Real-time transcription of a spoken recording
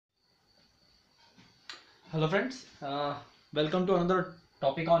Hello friends, welcome to another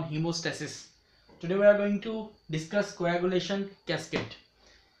topic on hemostasis. Today we are going to discuss coagulation cascade.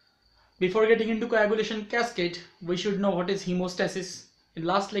 Before getting into coagulation cascade, we should know what is hemostasis. In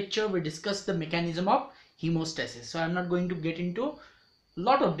last lecture we discussed the mechanism of hemostasis. So I am not going to get into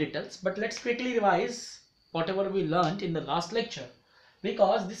lot of details, but let's quickly revise whatever we learned in the last lecture.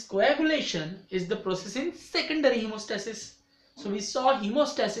 Because this coagulation is the process in secondary hemostasis. So we saw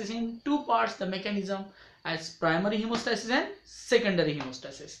hemostasis in two parts, the mechanism as primary hemostasis and secondary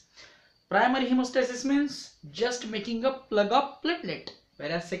hemostasis. Primary hemostasis means just making a plug of platelet,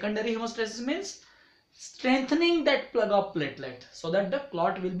 whereas secondary hemostasis means strengthening that plug of platelet so that the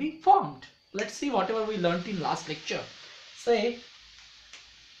clot will be formed. Let's see whatever we learnt in last lecture. Say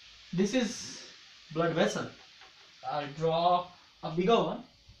this is blood vessel. I'll draw a bigger one.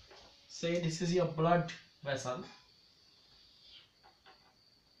 Say this is your blood vessel.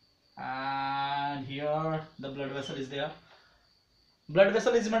 And here the blood vessel is there. Blood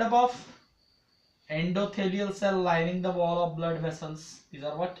vessel is made up of endothelial cell lining the wall of blood vessels. These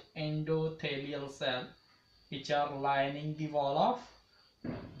are what? Endothelial cell, which are lining the wall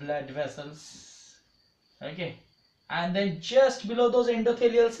of blood vessels. Okay. And then just below those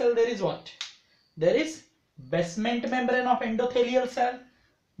endothelial cell there is what? There is basement membrane of endothelial cell,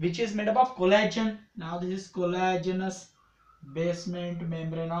 which is made up of collagen. Now this is collagenous basement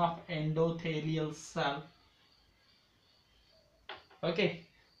membrane of endothelial cell. Okay,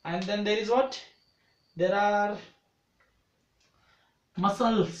 and then there is what? There are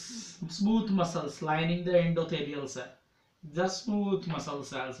muscles, smooth muscles lining the endothelial cell. The smooth muscle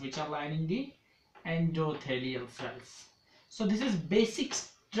cells which are lining the endothelial cells. So this is basic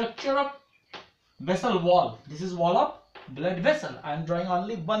structure of vessel wall. This is wall of blood vessel. I am drawing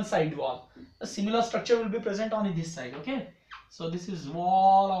only one side wall. A similar structure will be present on this side. Okay. So this is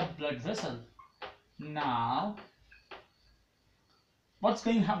wall of blood vessel. Now, what's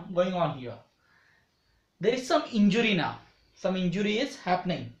going on here? There is some injury now. Some injury is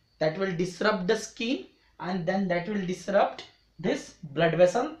happening that will disrupt the skin, and then that will disrupt this blood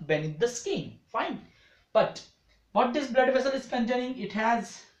vessel beneath the skin. Fine. But what this blood vessel is containing? It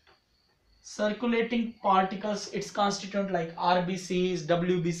has circulating particles. Its constituent like RBCs,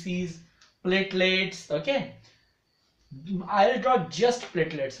 WBCs, platelets. Okay. I'll draw just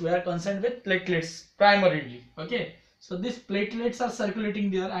platelets. We are concerned with platelets primarily. Okay. So these platelets are circulating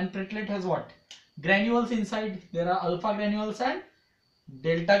there, and platelet has what? Granules inside. There are alpha granules and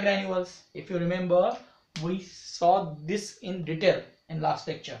delta granules. If you remember, we saw this in detail in last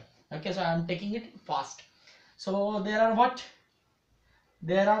lecture. Okay. So I am taking it fast. So there are what?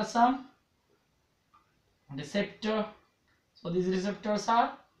 There are some receptor. So these receptors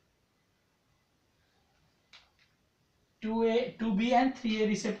are 2A, 2B and 3A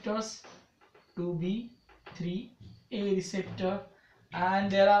receptors. 2B, 3A receptor, and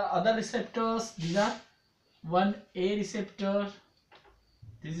there are other receptors. These are 1A receptor.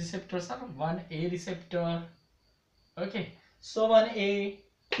 These receptors are 1A receptor. Okay, so 1A,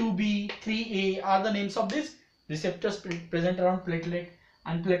 2B, 3A are the names of these receptors present around platelet,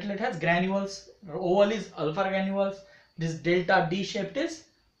 and platelet has granules. Oval is alpha granules. This delta D shaped is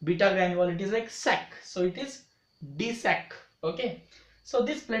beta granule. It is like sac, so it is D sac. Okay, so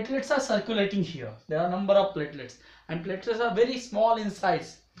these platelets are circulating here. There are a number of platelets, and platelets are very small in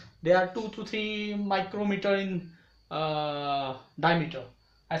size. They are 2 to 3 micrometer in diameter.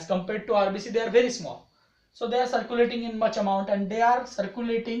 As compared to RBC, they are very small. So they are circulating in much amount, and they are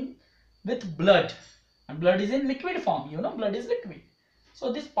circulating with blood, and blood is in liquid form. You know, blood is liquid.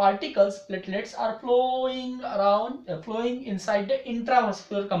 So these particles, platelets, are flowing around, flowing inside the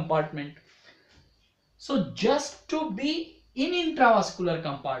intravascular compartment. So just to be in intravascular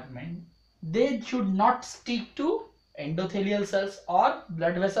compartment, they should not stick to endothelial cells or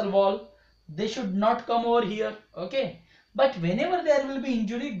blood vessel wall. They should not come over here. Okay. But whenever there will be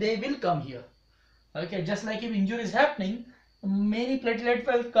injury, they will come here. Okay. Just like if injury is happening, many platelets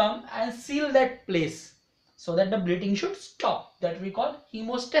will come and seal that place so that the bleeding should stop. That we call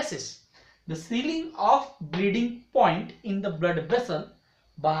hemostasis. The sealing of bleeding point in the blood vessel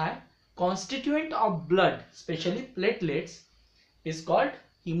by constituent of blood, especially platelets, is called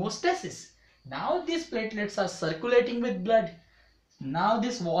hemostasis. Now these platelets are circulating with blood. Now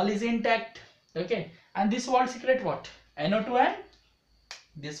this wall is intact. Okay, and this wall secrete what? NO2, and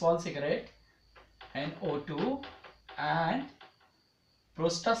this wall secrete NO2 and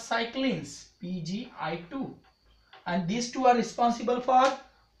prostacyclins, PGI2, and these two are responsible for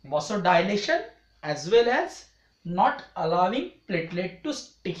vasodilation as well as not allowing platelet to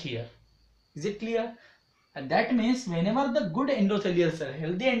stick here. Is it clear? And that means whenever the good endothelial cell,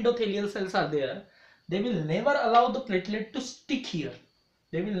 healthy endothelial cells are there, they will never allow the platelet to stick here.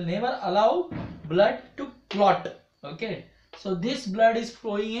 They will never allow blood to clot. Okay, so this blood is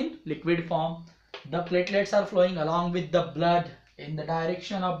flowing in liquid form. The platelets are flowing along with the blood in the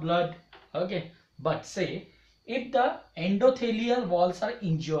direction of blood. Okay, but say if the endothelial walls are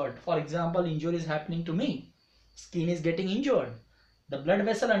injured, for example, injury is happening to me, skin is getting injured, the blood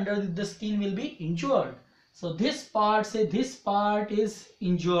vessel under the skin will be injured. So this part, say this part is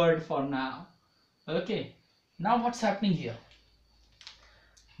injured for now. Okay, now what's happening here?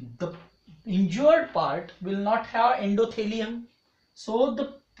 The injured part will not have endothelium, so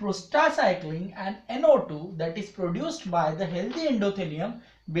the prostacyclin and NO2 that is produced by the healthy endothelium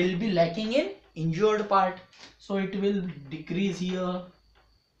will be lacking in injured part, so it will decrease here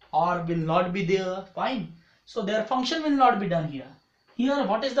or will not be there. Fine, so their function will not be done here. Here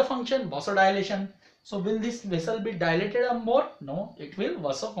what is the function? Vasodilation. So will this vessel be dilated or more? No, it will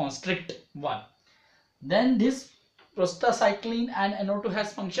vasoconstrict. One. Then this prostacyclin and NO2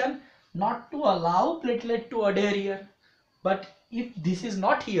 has function not to allow platelet to adhere here. But if this is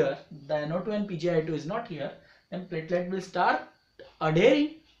not here, the NO2 and PGI2 is not here, then platelet will start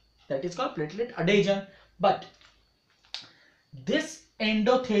adhering. That is called platelet adhesion. But this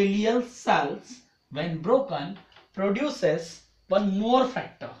endothelial cells, when broken, produces one more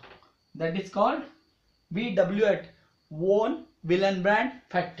factor, that is called VW8, von Willebrand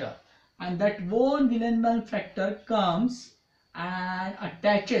factor. And that von Willebrand factor comes and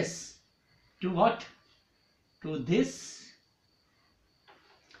attaches to what? To this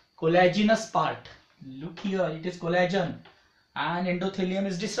collagenous part. Look here, it is collagen, and endothelium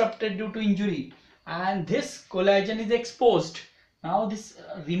is disrupted due to injury, and this collagen is exposed. Now this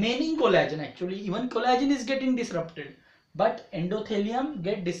remaining collagen, actually even collagen is getting disrupted, but endothelium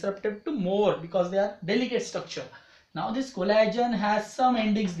get disrupted to more because they are delicate structure. Now this collagen has some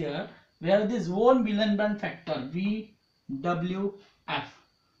endings there where this von Willebrand factor, VWF,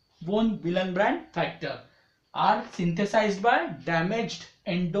 von Willebrand factor, are synthesized by damaged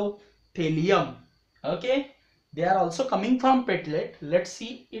endothelium. Okay, they are also coming from platelet. Let's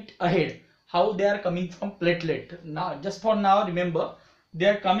see it ahead how they are coming from platelet. Now just for now remember, they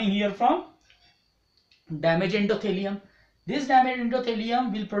are coming here from damaged endothelium. This damaged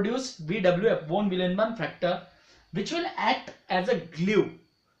endothelium will produce VWF, von Willebrand factor, which will act as a glue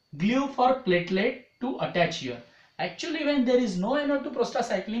for platelet to attach here. Actually, when there is no NO2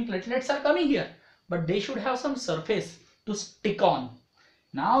 prostacyclin, platelets are coming here, but they should have some surface to stick on.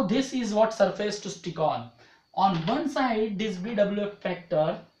 Now this is what surface to stick on. On one side, this VWF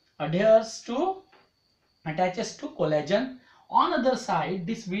factor attaches to collagen. On other side,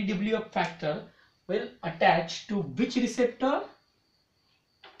 this VWF factor will attach to which receptor?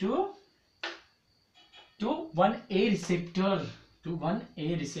 To 1A receptor, to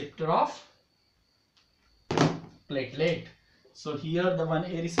 1A receptor of platelet. So here the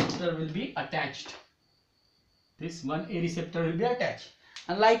 1A receptor will be attached. This 1A receptor will be attached.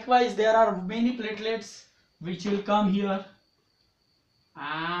 And likewise there are many platelets which will come here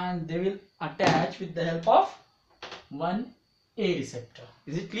and they will attach with the help of 1A receptor.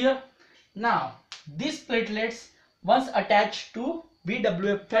 Is it clear? Now these platelets once attached to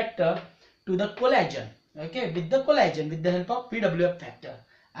VWF factor to the collagen, okay, with the collagen with the help of VWF factor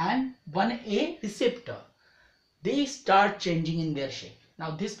and 1A receptor, they start changing in their shape.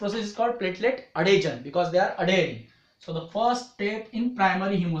 Now this process is called platelet adhesion because they are adhering. So the first step in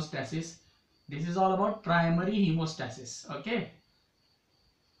primary hemostasis, this is all about primary hemostasis, okay,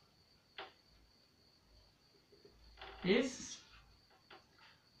 is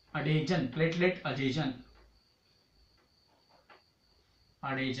adhesion, platelet adhesion,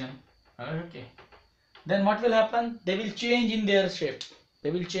 okay. Then what will happen? They will change in their shape.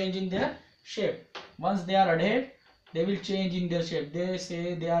 Once they are adhered, they will change in their shape. They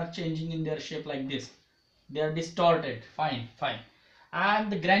say they are changing in their shape like this. They are distorted. Fine.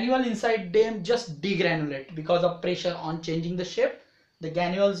 And the granule inside them just degranulate because of pressure on changing the shape. The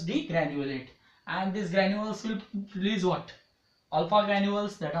granules degranulate, and these granules will release what? Alpha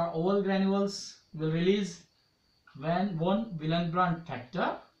granules, that are oval granules, will release when von Willebrand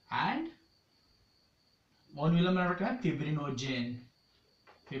factor and fibrinogen.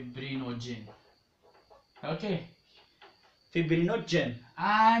 Okay, fibrinogen,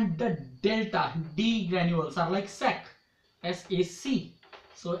 and the delta D granules are like SAC, SAC.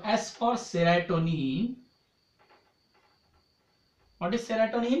 So S for serotonin. What is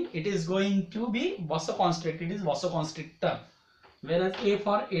serotonin? It is going to be vasoconstrictor. It is vasoconstrictor. Whereas A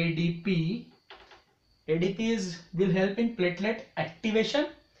for ADP. ADP will help in platelet activation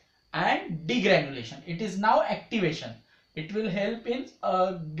and degranulation. It is now activation. It will help in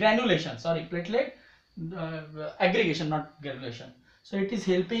granulation. Sorry, platelet aggregation, not granulation. So it is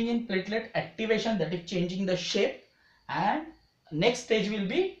helping in platelet activation, that is changing the shape, and next stage will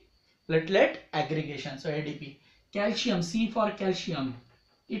be platelet aggregation. So ADP. Calcium, C for calcium.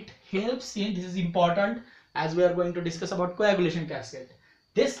 It helps in, this is important as we are going to discuss about coagulation cascade.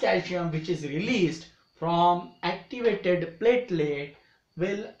 This calcium which is released from activated platelet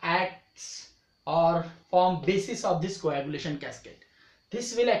will act or form basis of this coagulation cascade.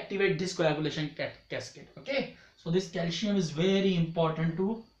 This will activate this coagulation cascade. Okay, so this calcium is very important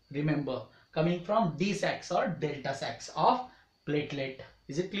to remember, coming from D sacs or delta sacs of platelet.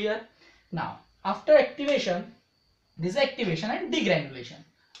 Is it clear? Now after activation, this activation and degranulation.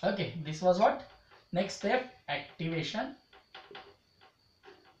 Okay, this was what? Next step, activation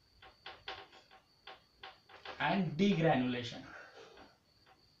and degranulation.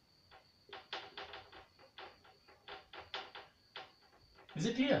 Is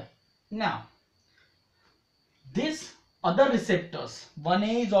it clear? Now, these other receptors,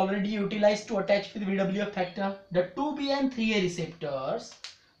 1A is already utilized to attach with VWF factor. The 2B and 3A receptors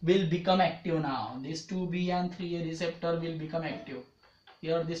will become active now. This 2B and 3A receptor will become active.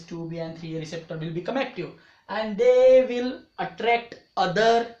 Here this 2B and 3A receptor will become active, and they will attract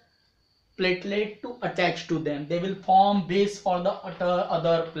other platelet to attach to them. They will form base for the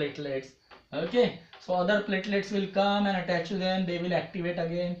other platelets. Okay, so other platelets will come and attach to them. They will activate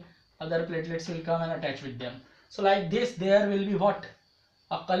again. Other platelets will come and attach with them. So like this, there will be what?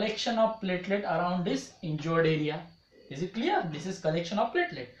 A collection of platelet around this injured area. Is it clear? This is collection of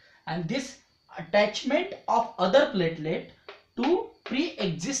platelet, and this attachment of other platelet to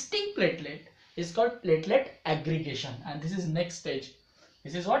pre-existing platelet is called platelet aggregation, and this is next stage.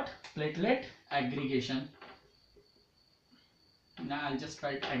 This is what? Platelet aggregation. Now I'll just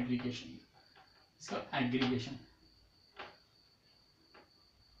write aggregation. It's called aggregation.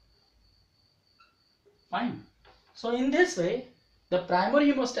 Fine. So in this way, the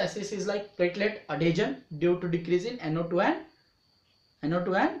primary hemostasis is like platelet adhesion due to decrease in NO2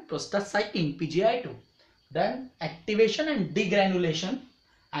 and prostacyclin PGI2. Then activation and degranulation,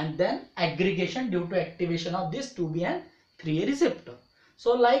 and then aggregation due to activation of this 2B and 3A receptor.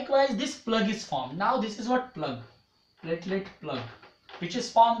 So likewise this plug is formed. Now this is what? Plug, platelet plug, which is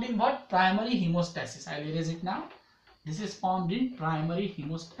formed in what? Primary hemostasis. I will erase it now. This is formed in primary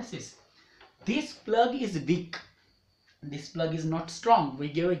hemostasis. This plug is weak. This plug is not strong. We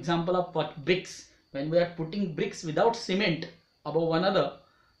give example of what? Bricks. When we are putting bricks without cement above one another,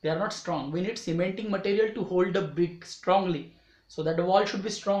 they are not strong. We need cementing material to hold the brick strongly, so that the wall should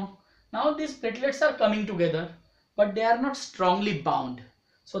be strong. Now these platelets are coming together, but they are not strongly bound.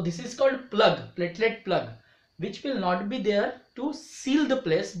 So this is called plug, platelet plug, which will not be there to seal the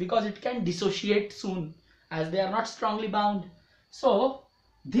place because it can dissociate soon as they are not strongly bound. So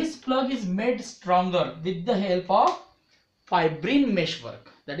this plug is made stronger with the help of fibrin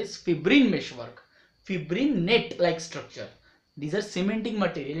meshwork, that is fibrin meshwork, fibrin net like structure. These are cementing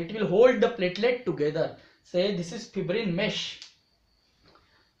material. It will hold the platelet together. Say this is fibrin mesh.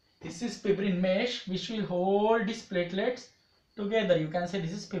 This is fibrin mesh which will hold these platelets together. You can say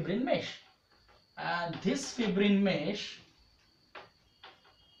this is fibrin mesh. And this fibrin mesh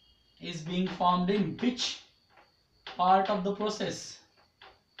is being formed in which part of the process?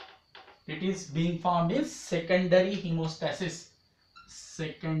 It is being formed in secondary hemostasis.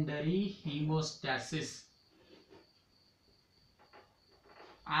 Secondary hemostasis.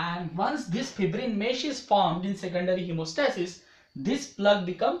 And once this fibrin mesh is formed in secondary hemostasis, this plug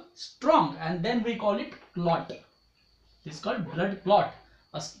becomes strong, and then we call it clot. This is called blood clot,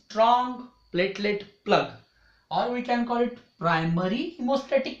 a strong platelet plug, or we can call it primary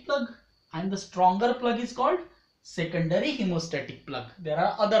hemostatic plug, and the stronger plug is called secondary hemostatic plug. There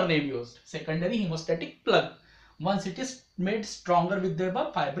are other names used. Secondary hemostatic plug, once it is made stronger with the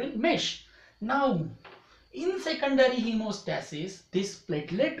fibrin mesh. Now in secondary hemostasis, this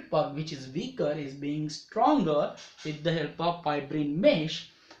platelet plug which is weaker is being stronger with the help of fibrin mesh.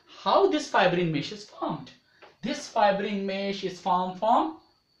 How this fibrin mesh is formed? This fibrin mesh is formed from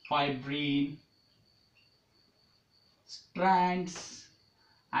fibrin strands,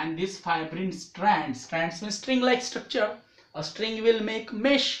 and this fibrin strands means string like structure. A string will make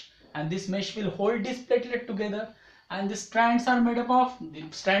mesh, and this mesh will hold this platelet together, and the strands are made up of, the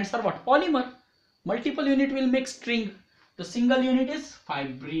strands are what? Polymer. Multiple unit will make string. The single unit is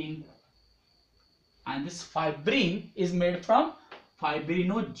fibrin, and this fibrin is made from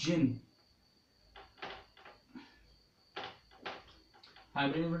fibrinogen.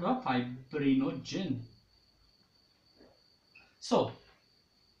 Fibrin is made of fibrinogen. So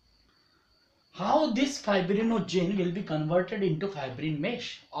how this fibrinogen will be converted into fibrin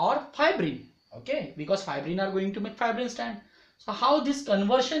mesh or fibrin? Okay, because fibrin are going to make fibrin stand. So how this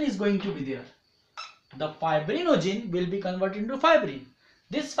conversion is going to be there? The fibrinogen will be converted into fibrin.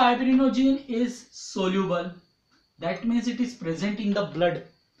 This fibrinogen is soluble. That means it is present in the blood.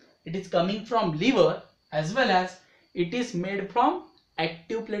 It is coming from liver, as well as it is made from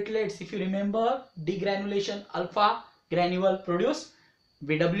active platelets. If you remember, degranulation alpha granule produce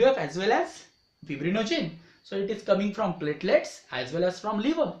BWF as well as fibrinogen. So it is coming from platelets as well as from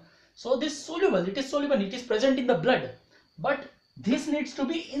liver. So this soluble, it is present in the blood. But this needs to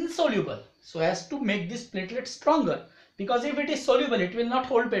be insoluble so as to make this platelet stronger. Because if it is soluble, it will not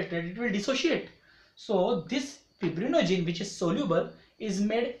hold platelet, it will dissociate. So this fibrinogen, which is soluble, is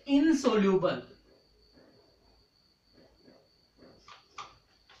made insoluble.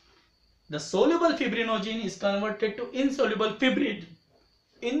 The soluble fibrinogen is converted to insoluble fibrin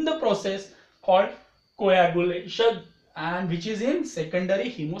in the process called coagulation, and which is in secondary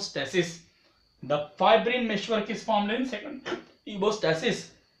hemostasis. The fibrin meshwork is formed in secondary hemostasis.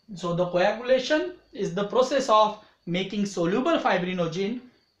 So the coagulation is the process of making soluble fibrinogen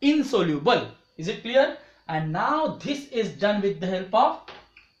insoluble. Is it clear? And now this is done with the help of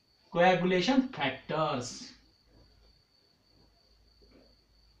coagulation factors.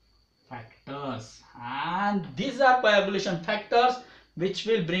 And these are coagulation factors which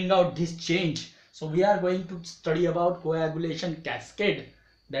will bring out this change. So we are going to study about coagulation cascade.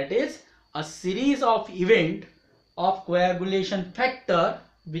 That is a series of event of coagulation factor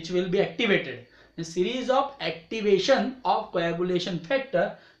which will be activated. A series of activation of coagulation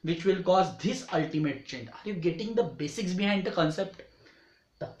factor which will cause this ultimate change. Are you getting the basics behind the concept?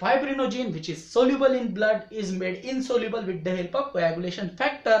 The fibrinogen, which is soluble in blood, is made insoluble with the help of coagulation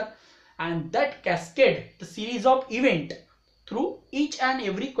factor, and that cascade, the series of event through each and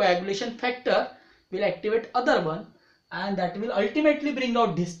every coagulation factor, will activate other one, and that will ultimately bring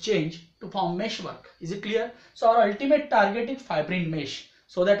out this change to form meshwork. Is it clear? So our ultimate target is fibrin mesh.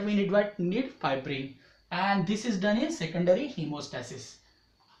 So that we need what? Need fibrin, and this is done in secondary hemostasis.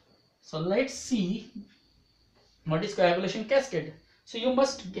 So let's see what is coagulation cascade. So you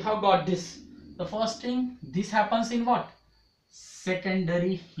must have got this. The first thing, this happens in what?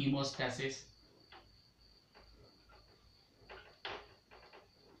 Secondary hemostasis.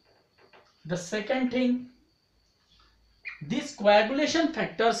 The second thing, these coagulation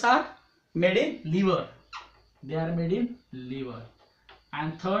factors are made in liver. They are made in liver.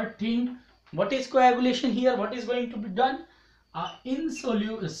 And third thing, what is coagulation here? What is going to be done?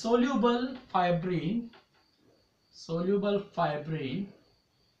 Soluble fibrin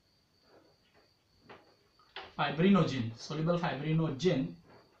fibrinogen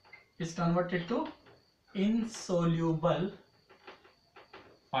is converted to insoluble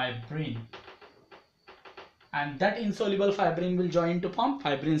fibrin, and that insoluble fibrin will join to form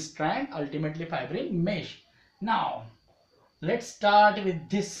fibrin strand, ultimately fibrin mesh. Now let's start with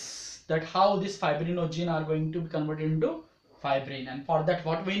this, that how this fibrinogen are going to be converted into fibrin, and for that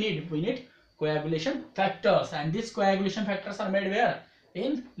what we need? We need coagulation factors, and these coagulation factors are made where?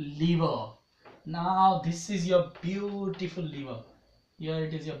 In liver. Now this is your beautiful liver. Here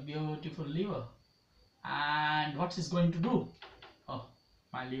it is your beautiful liver, and what is going to do? Oh,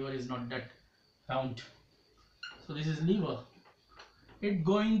 my liver is not that round. So this is liver. It's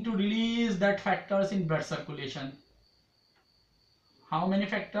going to release that factors in blood circulation. How many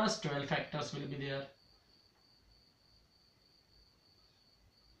factors? 12 factors will be there.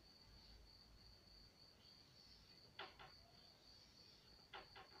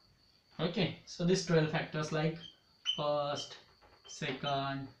 Okay, so these 12 factors like first,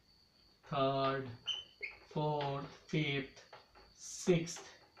 second, third, fourth, fifth, sixth,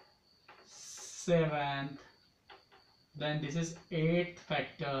 seventh, then this is 8th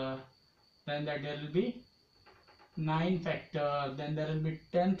factor, then there will be 9th factor, then there will be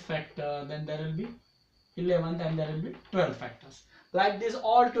 10th factor, then there will be 11th, and there will be 12 factors. Like this,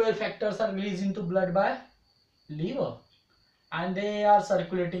 all 12 factors are released into blood by liver, and they are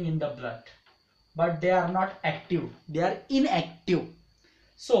circulating in the blood, but they are not active, they are inactive.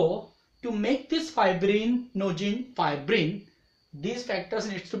 So to make this fibrinogen fibrin, these factors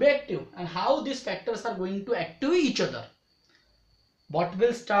needs to be active. And how these factors are going to activate each other? What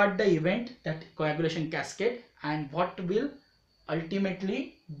will start the event? That coagulation cascade, and what will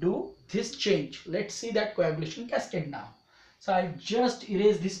ultimately do this change? Let's see that coagulation cascade now. So I'll just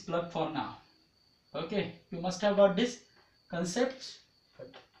erase this plug for now. Okay, you must have got this concepts.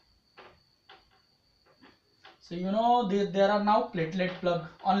 So you know there are now platelet plug,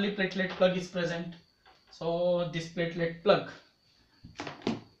 only platelet plug is present. So this platelet plug,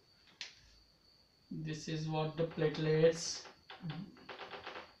 this is what the platelets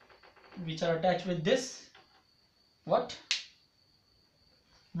which are attached with this what?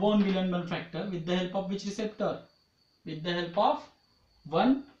 Von Willebrand factor, with the help of which receptor? With the help of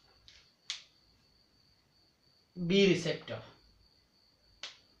 1B receptor.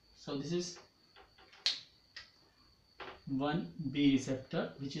 So this is 1B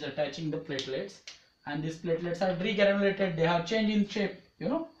receptor which is attaching the platelets, and these platelets are degranulated, they have changed in shape, you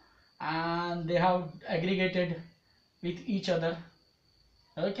know, and they have aggregated with each other.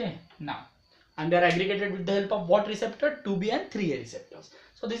 Okay, now, and they are aggregated with the help of what receptor? 2B and 3A receptors.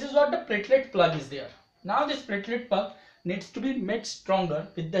 So this is what the platelet plug is there. Now this platelet plug needs to be made stronger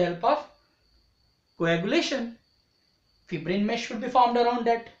with the help of coagulation. Fibrin mesh should be formed around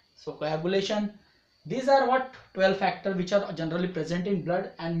that. So coagulation. These are what? 12 factors which are generally present in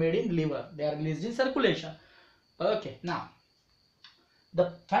blood and made in liver. They are released in circulation. Okay, now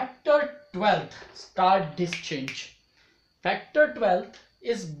the factor 12th start discharge. Factor 12th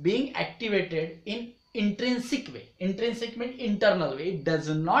is being activated in intrinsic way. Intrinsic means internal way. It does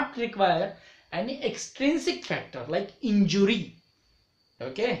not require any extrinsic factor like injury.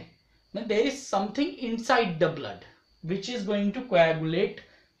 Okay, then there is something inside the blood which is going to coagulate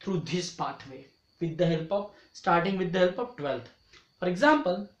through this pathway with the help of, starting with the help of 12th. For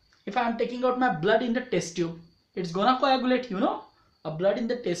example, if I am taking out my blood in the test tube, it's gonna coagulate, you know. A blood in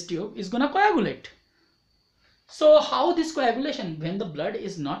the test tube is gonna coagulate. So how this coagulation? When the blood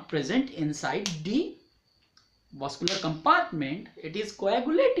is not present inside the vascular compartment, it is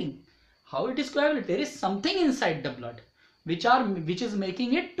coagulating. How it is coagulating? There is something inside the blood which is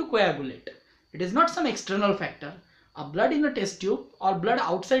making it to coagulate. It is not some external factor. A blood in a test tube or blood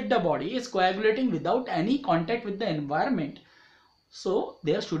outside the body is coagulating without any contact with the environment. So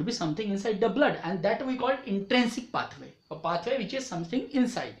there should be something inside the blood, and that we call intrinsic pathway, a pathway which is something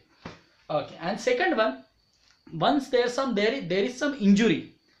inside. Okay, and second one, once there is some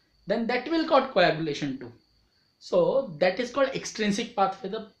injury, then that will cause coagulation too. So that is called extrinsic pathway,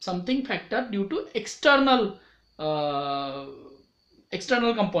 the something factor due to external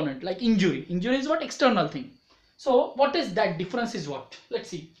component like injury. Injury is what? External thing. So what is that? Difference is what? Let's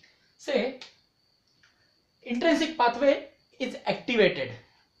see. Say intrinsic pathway is activated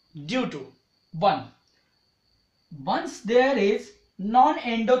due to once there is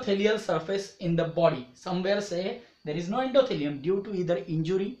non-endothelial surface in the body. Somewhere say there is no endothelium due to either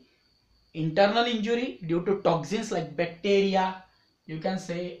injury, internal injury, due to toxins like bacteria, you can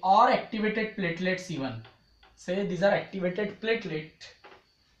say, or activated platelets even. Say these are activated platelet.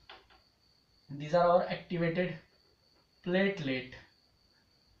 These are our activated platelet.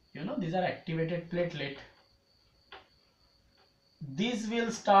 You know, these are activated platelet. These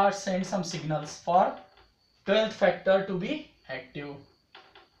will start send some signals for 12th factor to be active.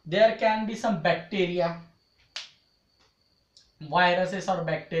 There can be some bacteria, viruses or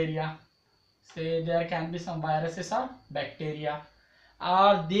bacteria. Say there can be some viruses or bacteria,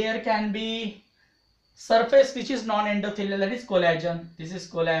 or there can be surface which is non-endothelial, that is collagen. This is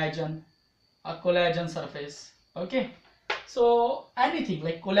collagen, a collagen surface. Okay, so anything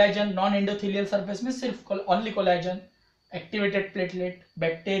like collagen, non-endothelial surface means only collagen, activated platelet,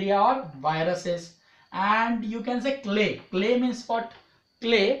 bacteria or viruses. And you can say clay. Clay means what?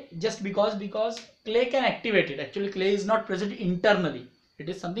 Clay, just because clay can activate it. Actually clay is not present internally, it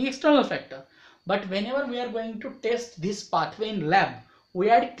is something external factor. But whenever we are going to test this pathway in lab, we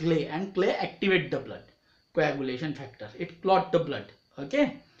add clay, and clay activate the blood. Coagulation factor, it clot the blood.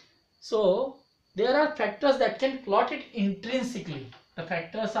 Okay, so there are factors that can clot it intrinsically. The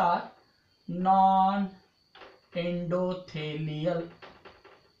factors are non-endothelial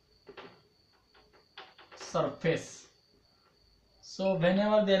surface. So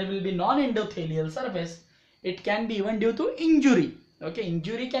whenever there will be non-endothelial surface, it can be even due to injury. Okay,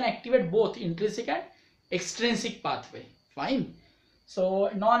 injury can activate both intrinsic and extrinsic pathway. Fine.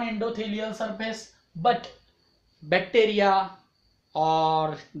 So non-endothelial surface, but bacteria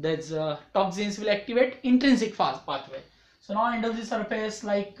or there's toxins will activate intrinsic pathway. So non-endothelial surface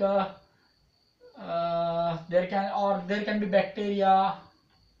like there can be bacteria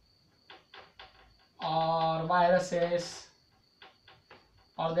or viruses,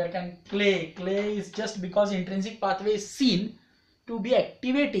 or there can clay. Clay is just because intrinsic pathway is seen to be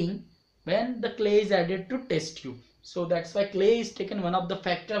activating when the clay is added to test tube. So that's why clay is taken one of the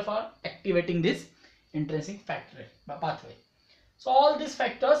factor for activating this intrinsic pathway. So all these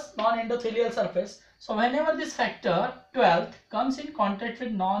factors, non-endothelial surface. So whenever this factor 12 comes in contact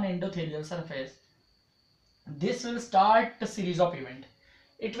with non-endothelial surface, this will start the series of events.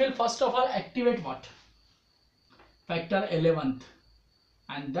 It will first of all activate what? Factor 11th,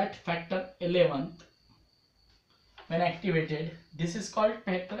 and that factor 11th when activated, this is called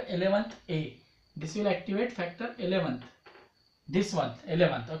factor 11th A. This will activate factor 11th. This one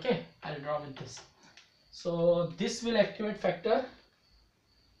 11th. Okay, I'll draw with this. So this will activate factor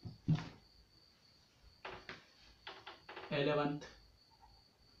 11th.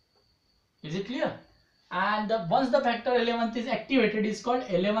 Is it clear? And once the factor 11th is activated, is called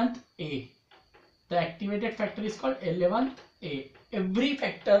 11th A. The activated factor is called 11th A. Every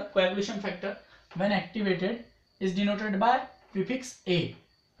factor, coagulation factor, when activated is denoted by prefix A.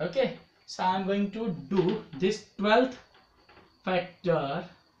 Okay, so I am going to do this 12th factor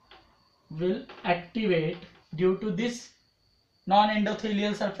will activate due to this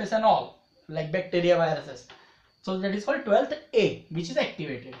non-endothelial surface and all, like bacteria, viruses. So that is called 12th A, which is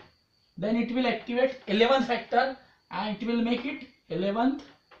activated. Then it will activate 11th factor and it will make it 11th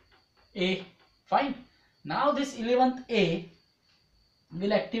A. Fine. Now this 11th A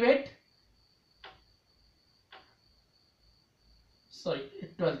will activate, sorry,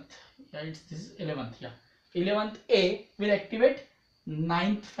 12th. Yeah, this is 11th. Yeah, 11th A will activate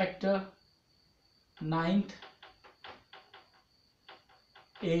 9th factor, 9th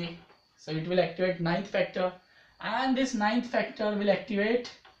A. So it will activate 9th factor, and this 9th factor will activate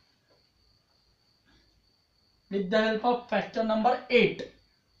with the help of factor number 8.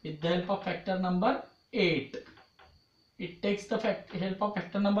 With the help of factor number 8. It takes the help of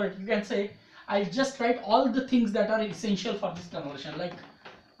factor number 8. You can say, I'll just write all the things that are essential for this conversion. Like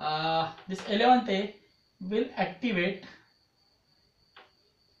this 11th A will activate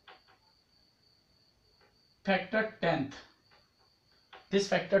factor 10th. This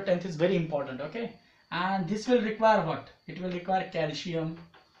factor 10th is very important, okay? And this will require what? It will require calcium.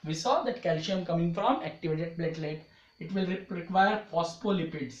 We saw that calcium coming from activated platelet. It will require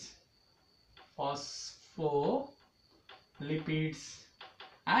phospholipids. Phospholipids.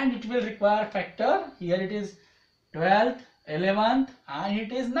 And it will require factor. Here it is 12th, 11th, and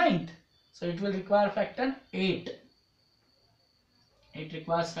it is 9th. So it will require factor 8. It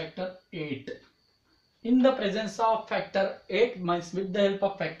requires factor 8. In the presence of factor 8, means with the help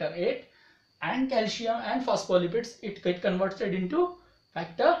of factor 8 and calcium and phospholipids, it gets converted into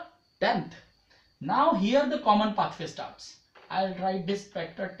factor 10th. Now here the common pathway starts. I'll write this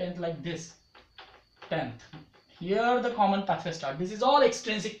factor 10th like this. 10th. Here the common pathway starts. This is all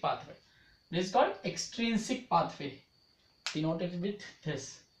extrinsic pathway. This is called extrinsic pathway. Denoted with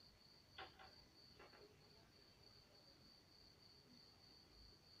this.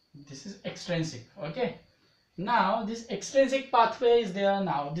 This is extrinsic. Okay. Now this extrinsic pathway is there.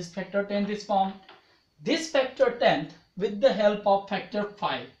 Now this factor 10th is formed. This factor 10th with the help of factor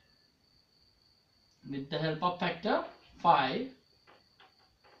 5. With the help of factor 5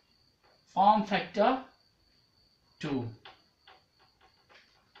 form factor 2.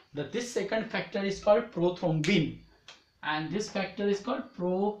 This second factor is called prothrombin, and this factor is called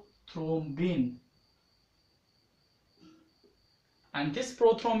prothrombin. And this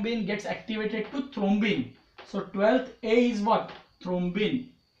prothrombin gets activated to thrombin. So 12th A is what?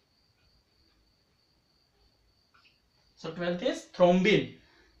 Thrombin. So 12th is thrombin.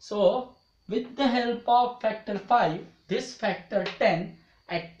 So with the help of factor 5, this factor 10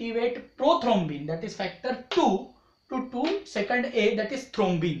 activate prothrombin, that is factor 2, to second A, that is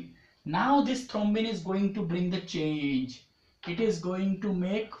thrombin. Now this thrombin is going to bring the change. It is going to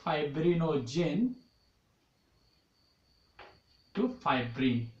make fibrinogen to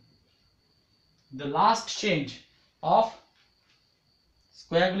fibrin. The last change of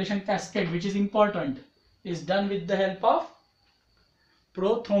coagulation cascade, which is important, is done with the help of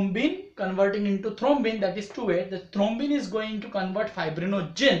prothrombin converting into thrombin, that is 2A. The thrombin is going to convert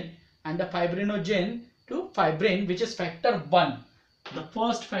fibrinogen and the fibrinogen to fibrin, which is factor 1. The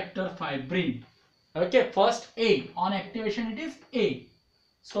first factor, fibrin. Okay, first A. On activation it is A.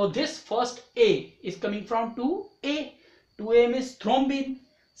 So this first A is coming from 2A. 2A means thrombin.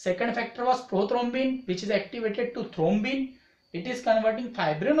 Second factor was prothrombin, which is activated to thrombin. It is converting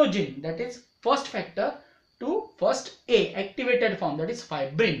fibrinogen, that is first factor, to first A, activated form, that is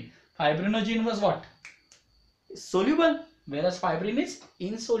fibrin. Fibrinogen was what? Soluble, whereas fibrin is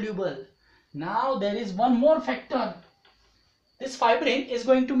insoluble. Now there is one more factor. This fibrin is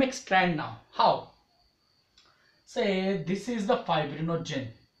going to make strand now. How? Say this is the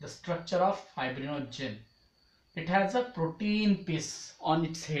fibrinogen, the structure of fibrinogen. It has a protein piece on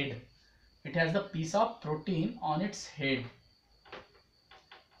its head. It has the piece of protein on its head.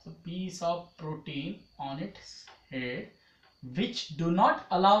 So piece of protein on its head, which do not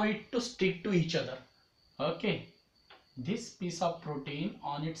allow it to stick to each other. Okay. This piece of protein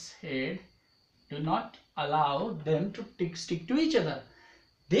on its head do not allow them to stick to each other.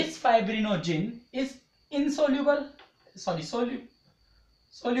 This fibrinogen is insoluble. soluble,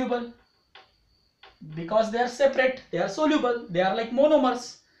 because they are separate, they are soluble, they are like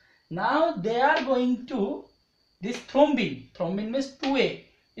monomers. Now they are going to, this thrombin means 2A,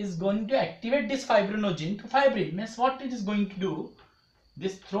 is going to activate this fibrinogen to fibrin. Means what it is going to do,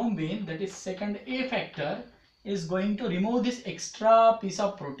 this thrombin, that is second A factor, is going to remove this extra piece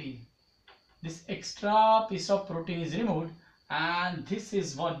of protein. This extra piece of protein is removed, and this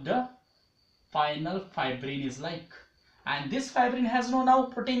is what the final fibrin is like. And this fibrin has no now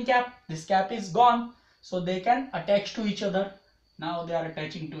protein cap, this cap is gone, so they can attach to each other. Now they are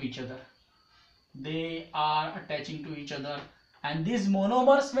attaching to each other. They are attaching to each other, and these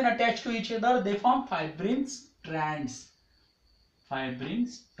monomers, when attached to each other, they form fibrin strands. Fibrin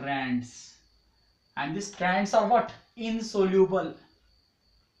strands. And these strands are what? Insoluble.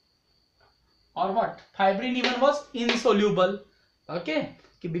 Or what? Fibrin even was insoluble. Okay?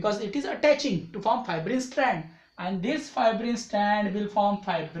 Because it is attaching to form fibrin strand. And this fibrin strand will form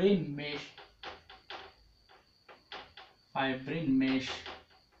fibrin mesh. Fibrin mesh.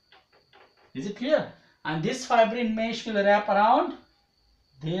 Is it clear? And this fibrin mesh will wrap around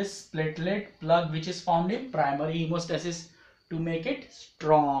this platelet plug, which is formed in primary hemostasis, to make it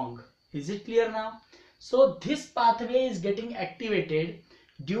strong. Is it clear now? So this pathway is getting activated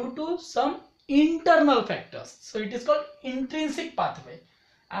due to some internal factors. So it is called intrinsic pathway.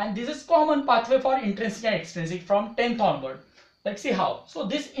 And this is common pathway for intrinsic and extrinsic from 10th onward. Let's see how. So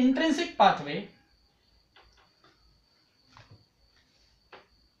this intrinsic pathway,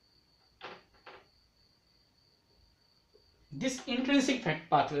 this intrinsic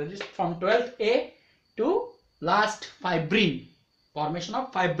pathway is from 12th A to last fibrin, formation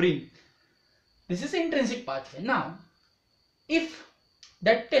of fibrin. This is intrinsic pathway. Now, if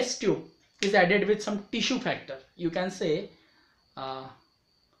that test tube is added with some tissue factor, you can say, I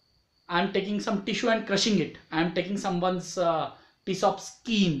am taking some tissue and crushing it. I am taking someone's piece of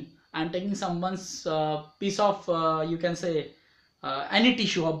skin. I am taking someone's piece of, you can say, any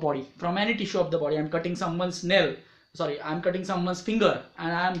tissue of body. From any tissue of the body, I am cutting someone's nail. Sorry, I am cutting someone's finger,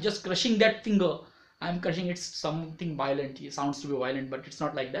 and I am just crushing that finger. I am crushing it, something violent. It sounds to be violent, but it's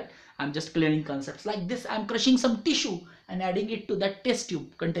not like that. I am just clearing concepts like this. I am crushing some tissue and adding it to that test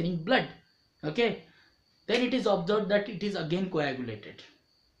tube containing blood. Okay, then it is observed that it is again coagulated,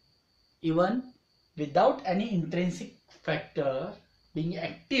 even without any intrinsic factor being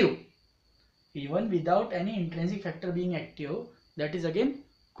active. Even without any intrinsic factor being active, that is again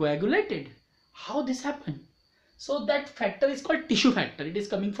coagulated. How this happened? So that factor is called tissue factor. It is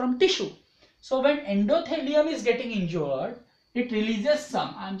coming from tissue. So when endothelium is getting injured, it releases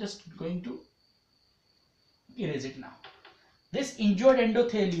some. I am just going to erase it now. This injured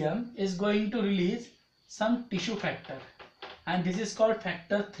endothelium is going to release some tissue factor, and this is called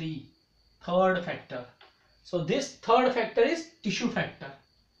factor 3, third factor. So this third factor is tissue factor.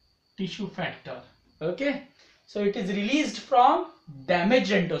 Tissue factor. Okay. So it is released from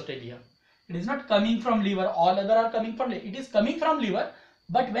damaged endothelium. It is not coming from liver. All other are coming from liver. It is coming from liver,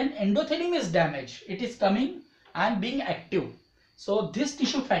 but when endothelium is damaged, it is coming and being active. So this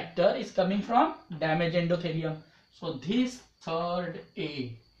tissue factor is coming from damaged endothelium. So this third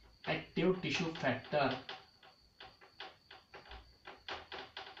A, active tissue factor.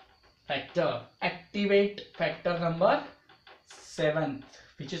 Activate factor number 7th,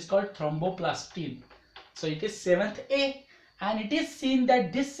 which is called thromboplastin. So it is 7th A. And it is seen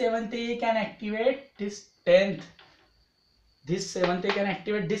that this 7th A can activate this 10th. This 7th A can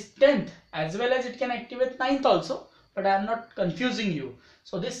activate this 10th, as well as it can activate 9th also. But I am not confusing you.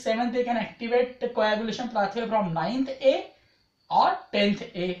 So this 7th A can activate the coagulation pathway from 9th A or 10th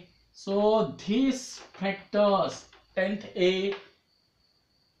A. So these factors, 10th A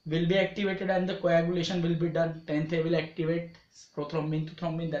will be activated and the coagulation will be done. 10th A will activate prothrombin to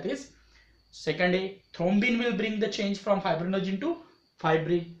thrombin, that is second A. Thrombin will bring the change from fibrinogen to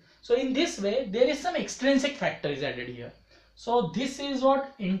fibrin. So in this way, there is some extrinsic factor is added here. So this is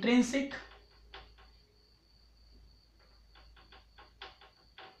what intrinsic,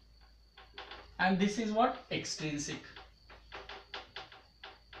 and this is what extrinsic.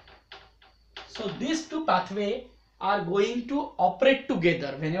 So these two pathways are going to operate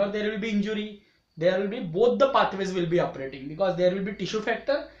together. Whenever there will be injury, there will be, both the pathways will be operating, because there will be tissue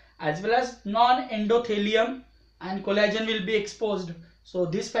factor as well as non-endothelium, and collagen will be exposed. So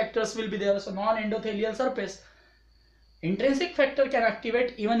these factors will be there. So non-endothelial surface. Intrinsic factor can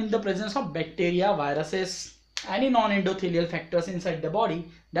activate even in the presence of bacteria, viruses, any non-endothelial factors inside the body.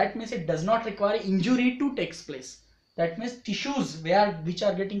 That means it does not require injury to take place. That means tissues which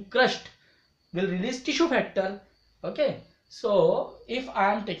are getting crushed will release tissue factor. Okay. So if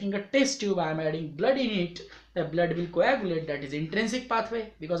I am taking a test tube, I am adding blood in it, the blood will coagulate. That is intrinsic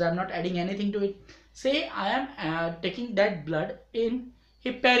pathway, because I am not adding anything to it. Say I am taking that blood in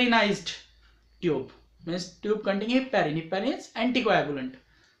heparinized tube, means tube containing heparin. Heparin is anticoagulant.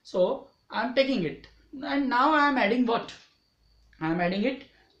 So I am taking it, and now I am adding what? I am adding it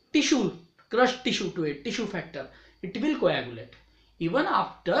tissue, crushed tissue to it, tissue factor. It will coagulate. Even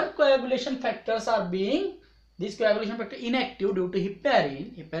after coagulation factors are being, this coagulation factor inactive due to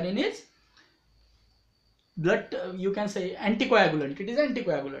heparin. Heparin is blood, you can say anticoagulant. It is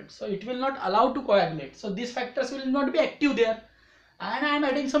anticoagulant, so it will not allow to coagulate. So these factors will not be active there, and I am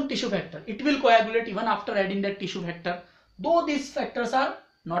adding some tissue factor. It will coagulate even after adding that tissue factor, though these factors are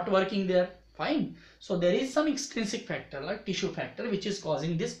not working there. Fine. So there is some extrinsic factor like tissue factor which is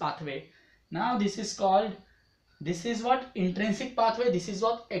causing this pathway. Now this is called, this is what intrinsic pathway, this is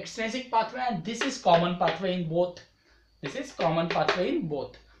what extrinsic pathway, and this is common pathway in both. This is common pathway in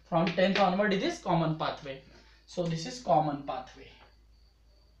both. From 10th onward it is common pathway. So this is common pathway.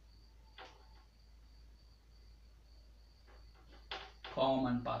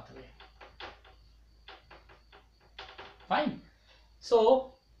 Common pathway. Fine.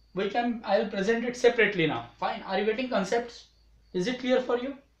 So we can, I will present it separately now. Fine. Are you getting concepts? Is it clear for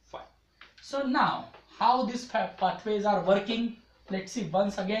you? Fine. So now how these pathways are working, let's see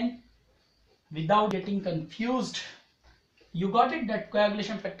once again without getting confused. You got it that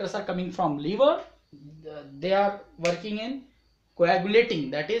coagulation factors are coming from liver. They are working in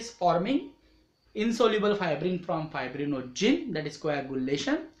coagulating, that is forming insoluble fibrin from fibrinogen, that is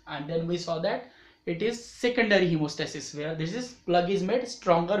coagulation. And then we saw that it is secondary hemostasis, where this is plug is made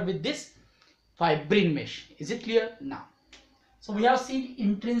stronger with this fibrin mesh. Is it clear now? So we have seen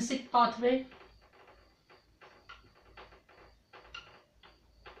intrinsic pathway,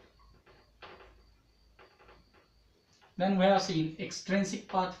 then we have seen extrinsic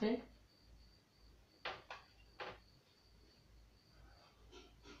pathway,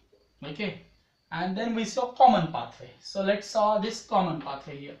 okay, and then we saw common pathway. So let's saw this common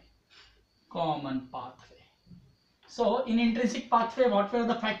pathway here. Common pathway. So in intrinsic pathway, what were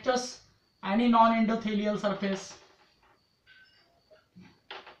the factors? Any non-endothelial surface.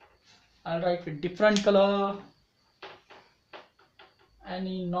 I'll write with different color.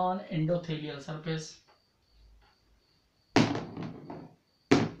 Any non-endothelial surface.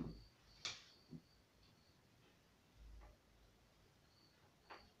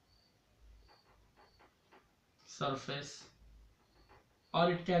 Surface. Or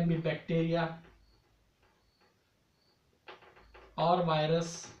it can be bacteria or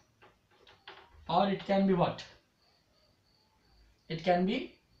virus, or it can be what? It can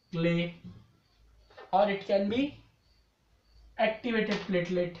be clay, or it can be activated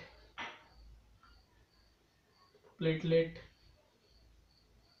platelet.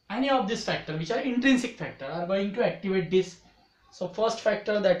 Any of these factors which are intrinsic factor are going to activate this. So first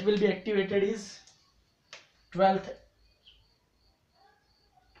factor that will be activated is 12th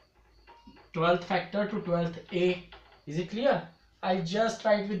factor to 12th A. Is it clear? I just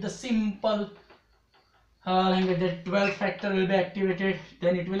write with the simple language that 12th factor will be activated.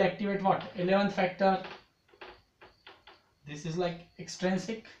 Then it will activate what? 11th factor. This is like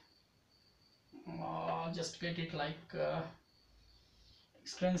extrinsic. Just get it like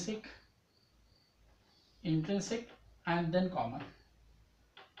extrinsic, intrinsic, and then common.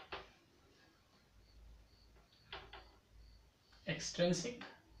 Extrinsic,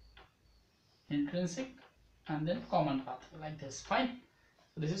 intrinsic, and then common pathway, like this. Fine.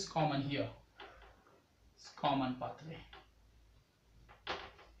 So this is common here. It's common pathway.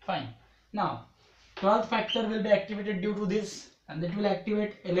 Fine. Now 12th factor will be activated due to this, and that will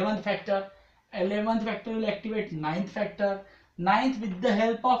activate 11th factor. 11th factor will activate 9th factor. 9th with the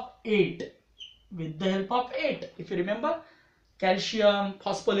help of 8. With the help of 8. If you remember, calcium,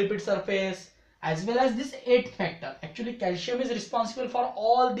 phospholipid surface, as well as this 8th factor. Actually calcium is responsible for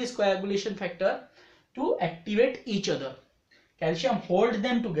all this coagulation factor to activate each other. Calcium hold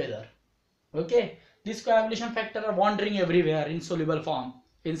them together. Okay. This coagulation factor are wandering everywhere in soluble form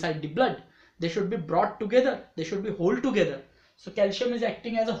inside the blood. They should be brought together. They should be hold together. So calcium is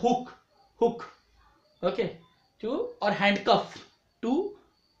acting as a hook. Okay. Or handcuff to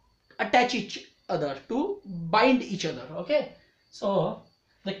attach each other, to bind each other. Okay. So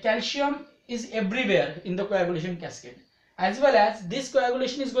the calcium is everywhere in the coagulation cascade, as well as this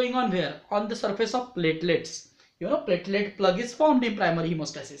coagulation is going on where? On the surface of platelets. You know, platelet plug is formed in primary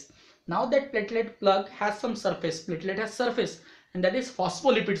hemostasis. Now that platelet plug has some surface, platelet has surface, and that is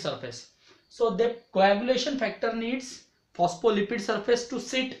phospholipid surface. So the coagulation factor needs phospholipid surface to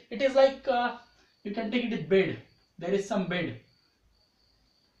sit. It is like you can take it with bed. There is some bed.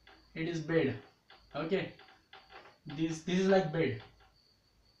 It is bed. Okay. This is like bed,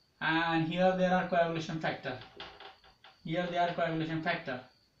 and here there are coagulation factor. Here they are coagulation factor.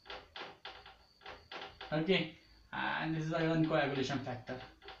 Okay, and this is one coagulation factor.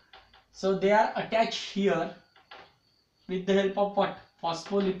 So they are attached here with the help of what?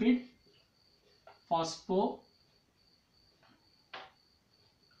 Phospholipid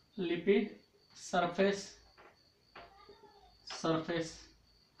surface.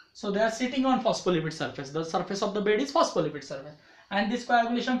 So they are sitting on phospholipid surface. The surface of the bed is phospholipid surface, and these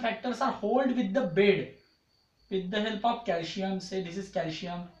coagulation factors are held with the bed with the help of calcium. Say this is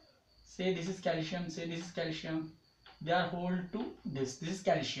calcium. Say this is calcium. Say this is calcium. They are hold to this. This is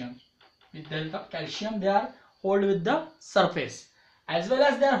calcium. With the help of calcium, they are hold with the surface, as well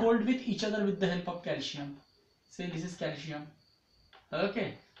as they are hold with each other with the help of calcium. Say this is calcium.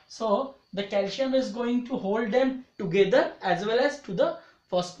 Okay. So the calcium is going to hold them together as well as to the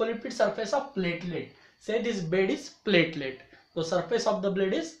phospholipid surface of platelet. Say this bed is platelet. The surface of the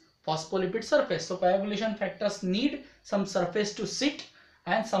blade is phospholipid surface. So coagulation factors need some surface to sit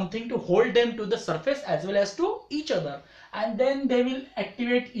and something to hold them to the surface as well as to each other, and then they will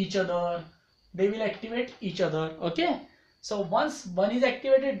activate each other. Okay. So once one is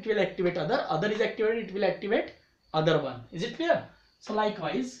activated, it will activate other is activated, it will activate other one. Is it clear? So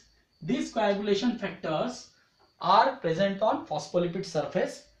likewise, these coagulation factors are present on phospholipid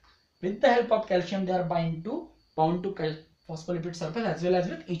surface. With the help of calcium, they are bound to phospholipid surface as well as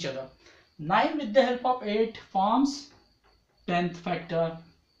with each other. 9 with the help of 8 forms 10th factor.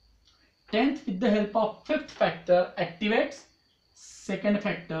 10th with the help of 5th factor activates 2nd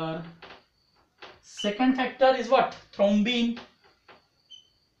factor. 2nd factor is what? Thrombin.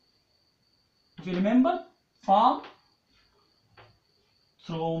 If you remember, form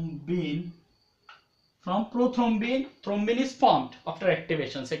thrombin from prothrombin. Thrombin is formed after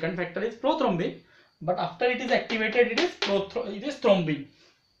activation. 2nd factor is prothrombin, but after it is activated, it is thrombin,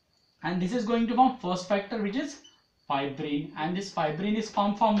 and this is going to form 1st factor, which is fibrin, and this fibrin is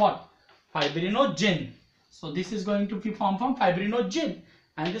formed from what? Fibrinogen. So this is going to be formed from fibrinogen,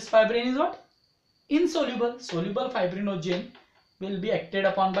 and this fibrin is what? Insoluble. Soluble fibrinogen will be acted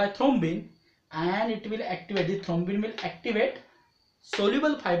upon by thrombin, and it will activate, the thrombin will activate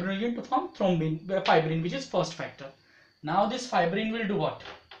soluble fibrinogen to form fibrin, which is 1st factor. Now this fibrin will do what?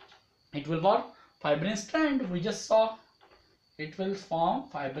 It will form fibrin strand. We just saw it will form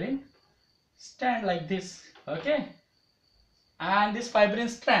fibrin strand like this. Okay, and these fibrin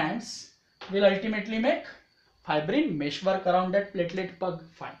strands will ultimately make fibrin meshwork around that platelet pug.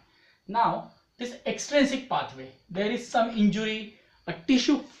 Fine. Now this extrinsic pathway, there is some injury, a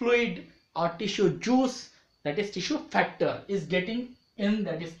tissue fluid or tissue juice, that is tissue factor, is getting in,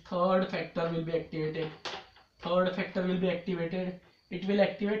 that is 3rd factor will be activated. 3rd factor will be activated. It will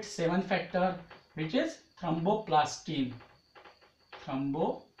activate 7th factor, which is thromboplastin.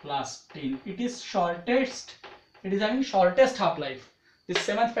 It is shortest, it is having shortest half-life. This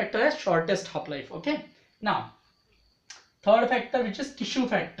 7th factor has shortest half-life. Okay. Now 3rd factor, which is tissue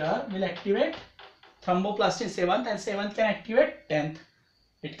factor, will activate thromboplastin 7th, and 7th can activate 10th.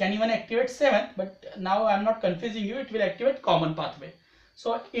 It can even activate 7th, but now I am not confusing you. It will activate common pathway.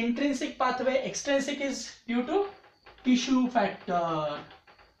 So intrinsic pathway, extrinsic is due to tissue factor,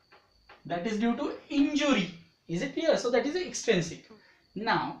 that is due to injury. Is it clear? So that is extrinsic.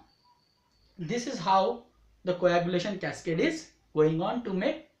 Now this is how the coagulation cascade is going on to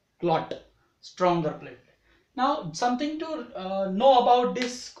make clot, stronger platelet. Now something to know about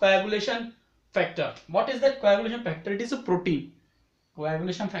this coagulation factor. What is that coagulation factor? It is a protein.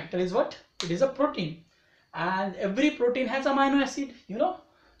 Coagulation factor is what? It is a protein, and every protein has amino acid. You know,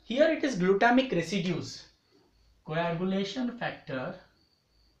 here it is glutamic residues. Coagulation factor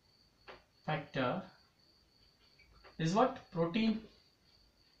is what? Protein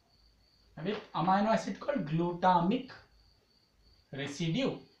with amino acid called glutamic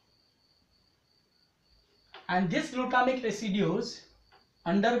residue, and this glutamic residues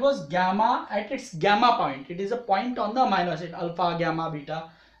undergoes gamma at its gamma point. It is a point on the amino acid, alpha, gamma,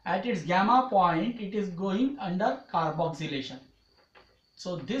 beta. At its gamma point, it is going under carboxylation.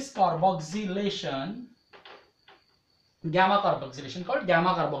 So this carboxylation, gamma carboxylation, called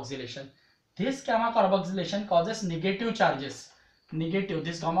gamma carboxylation. This gamma carboxylation causes negative charges.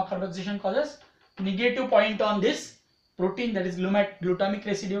 This gamma carboxylation causes negative point on this protein, that is glutamic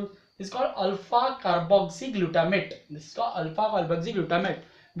residue. This is called alpha carboxyglutamate. This is called alpha carboxyglutamate,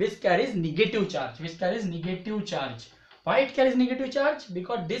 which carries negative charge. Why it carries negative charge?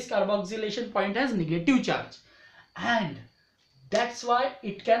 Because this carboxylation point has negative charge, and that's why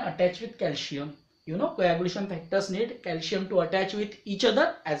it can attach with calcium. You know, coagulation factors need calcium to attach with each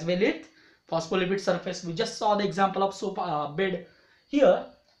other as well as phospholipid surface. We just saw the example of bed. Here,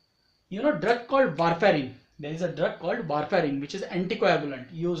 drug called warfarin. There is a drug called warfarin which is anticoagulant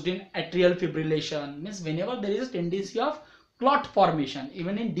used in atrial fibrillation. Means whenever there is a tendency of clot formation,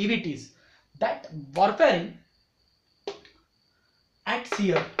 even in DVTs, that warfarin acts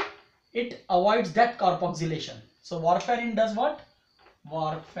here. It avoids that carboxylation. So warfarin does what?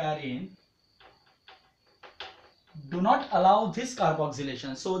 Warfarin do not allow this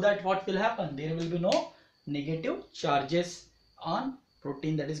carboxylation, so that what will happen? There will be no negative charges on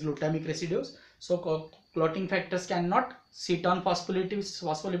protein, that is glutamic residues. So clotting factors cannot sit on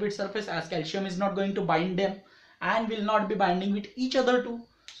phospholipid surface, as calcium is not going to bind them and will not be binding with each other too.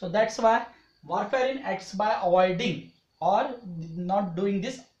 So that's why warfarin acts by avoiding or not doing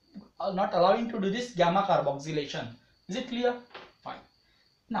this, not allowing to do this gamma carboxylation. Is it clear? Fine.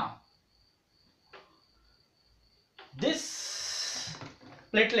 Now this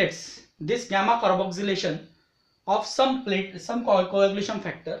platelets, this gamma carboxylation of some coagulation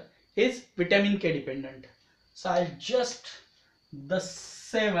factor is vitamin K dependent. So I'll just the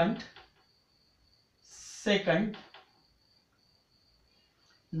 7th, 2nd,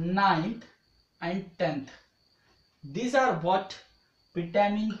 9th and 10th. These are what?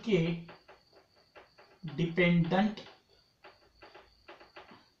 Vitamin K dependent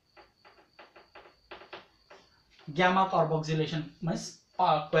gamma carboxylation means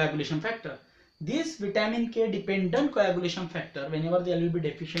coagulation factor. This vitamin K dependent coagulation factor, whenever there will be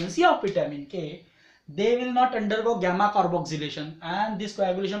deficiency of vitamin K, they will not undergo gamma carboxylation and this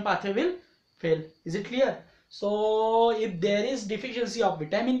coagulation pathway will fail. Is it clear? So if there is deficiency of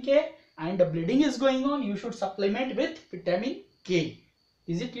vitamin K and the bleeding is going on, you should supplement with vitamin K.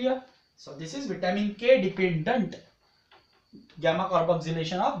 Is it clear? So this is vitamin K dependent gamma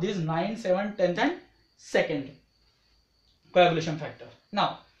carboxylation of this 9, 7, 10th and 2nd coagulation factor.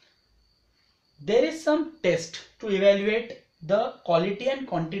 Now there is some test to evaluate the quality and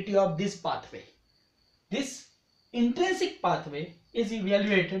quantity of this pathway. This intrinsic pathway is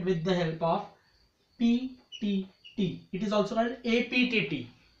evaluated with the help of PTT. It is also called APTT,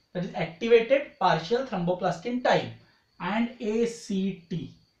 that is activated partial thromboplastin time, and ACT.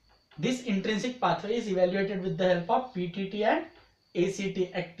 This intrinsic pathway is evaluated with the help of PTT and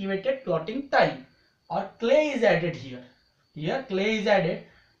ACT, activated clotting time, or clay is added here. Here clay is added.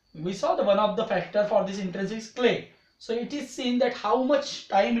 We saw the one of the factor for this intrinsic is clay. So it is seen that how much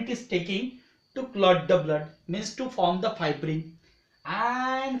time it is taking to clot the blood, means to form the fibrin,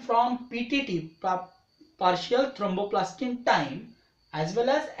 and from PTT, partial thromboplastin time, as well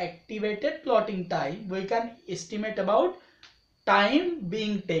as activated clotting time, we can estimate about time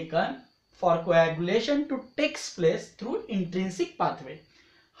being taken for coagulation to takes place through intrinsic pathway.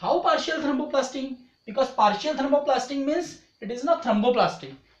 How partial thromboplastin? Because partial thromboplastin means it is not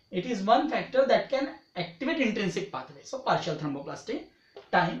thromboplastin. It is one factor that can activate intrinsic pathway. So partial thromboplastin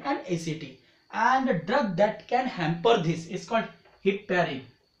time and ACT. And the drug that can hamper this is called heparin.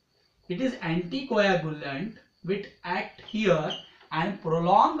 It is anticoagulant which act here and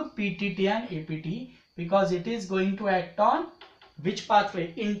prolong PTT and APT, because it is going to act on which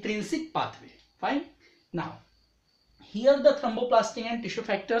pathway? Intrinsic pathway. Fine. Now here the thromboplastin and tissue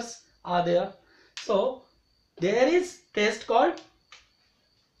factors are there. So there is test called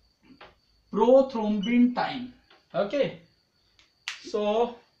prothrombin time. Okay.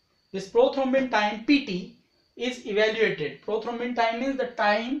 So this prothrombin time PT is evaluated. Prothrombin time means the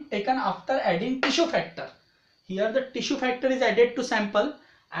time taken after adding tissue factor. Here the tissue factor is added to sample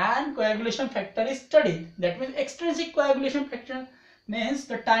and coagulation factor is studied. That means extrinsic coagulation factor means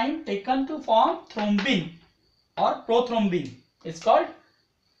the time taken to form thrombin or prothrombin. It's called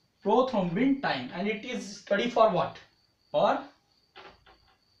prothrombin time, and it is studied for what? For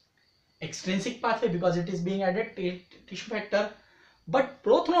extrinsic pathway, because it is being added tissue factor. But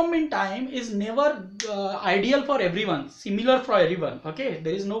prothrombin time is never ideal for everyone, similar for everyone. Okay,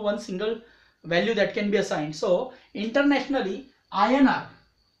 there is no one single value that can be assigned. So internationally INR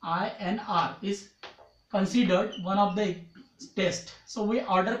is considered one of the test. So we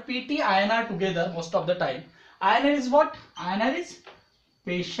order PT INR together most of the time. INR is what? INR is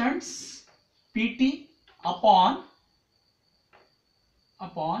patient's PT upon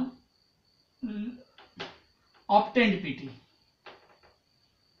obtained PT.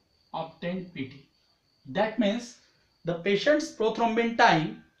 That means the patient's prothrombin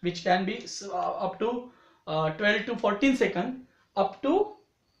time, which can be up to 12 to 14 seconds, up to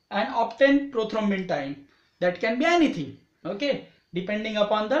an obtained prothrombin time, that can be anything. Okay, depending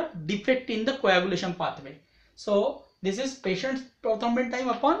upon the defect in the coagulation pathway. So this is patient's prothrombin time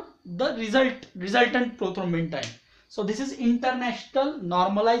upon the resultant prothrombin time. So this is international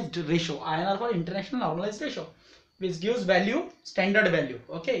normalized ratio, INR for international normalized ratio, which gives value, standard value.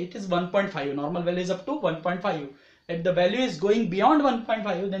 Okay, it is 1.5. Normal value is up to 1.5. If the value is going beyond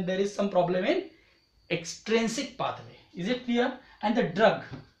 1.5, then there is some problem in extrinsic pathway. Is it clear? And the drug,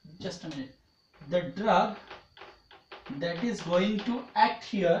 just a minute, the drug that is going to act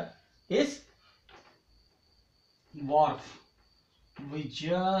here is WARF. We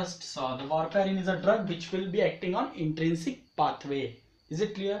just saw the warfarin is a drug which will be acting on intrinsic pathway. Is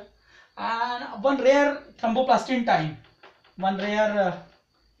it clear? And one rare thromboplastin time, one rare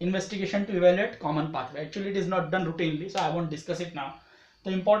investigation to evaluate common pathway. Actually, it is not done routinely, so I won't discuss it now.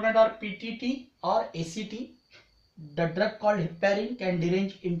 The important are PTT or ACT. The drug called heparin can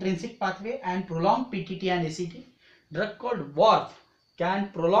derange intrinsic pathway and prolong PTT and ACT. Drug called WARF can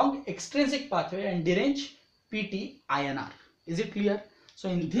prolong extrinsic pathway and derange PT INR. Is it clear? So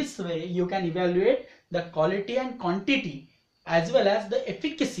in this way you can evaluate the quality and quantity as well as the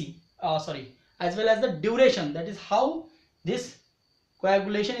efficacy, as well as the duration, that is how this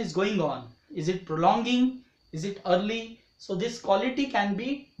coagulation is going on. Is it prolonging? Is it early? So this quality can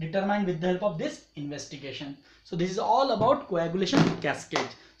be determined with the help of this investigation. So this is all about coagulation cascade.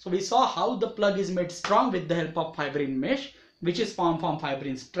 So we saw how the plug is made strong with the help of fibrin mesh, which is formed from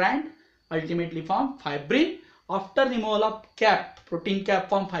fibrin strand, ultimately form fibrin. After removal of cap, protein cap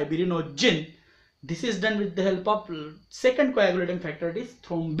from fibrinogen, this is done with the help of second coagulating factor, it is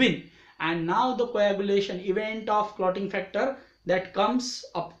thrombin. And now the coagulation event of clotting factor that comes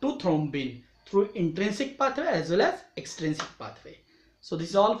up to thrombin through intrinsic pathway as well as extrinsic pathway. So this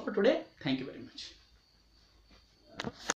is all for today. Thank you very much.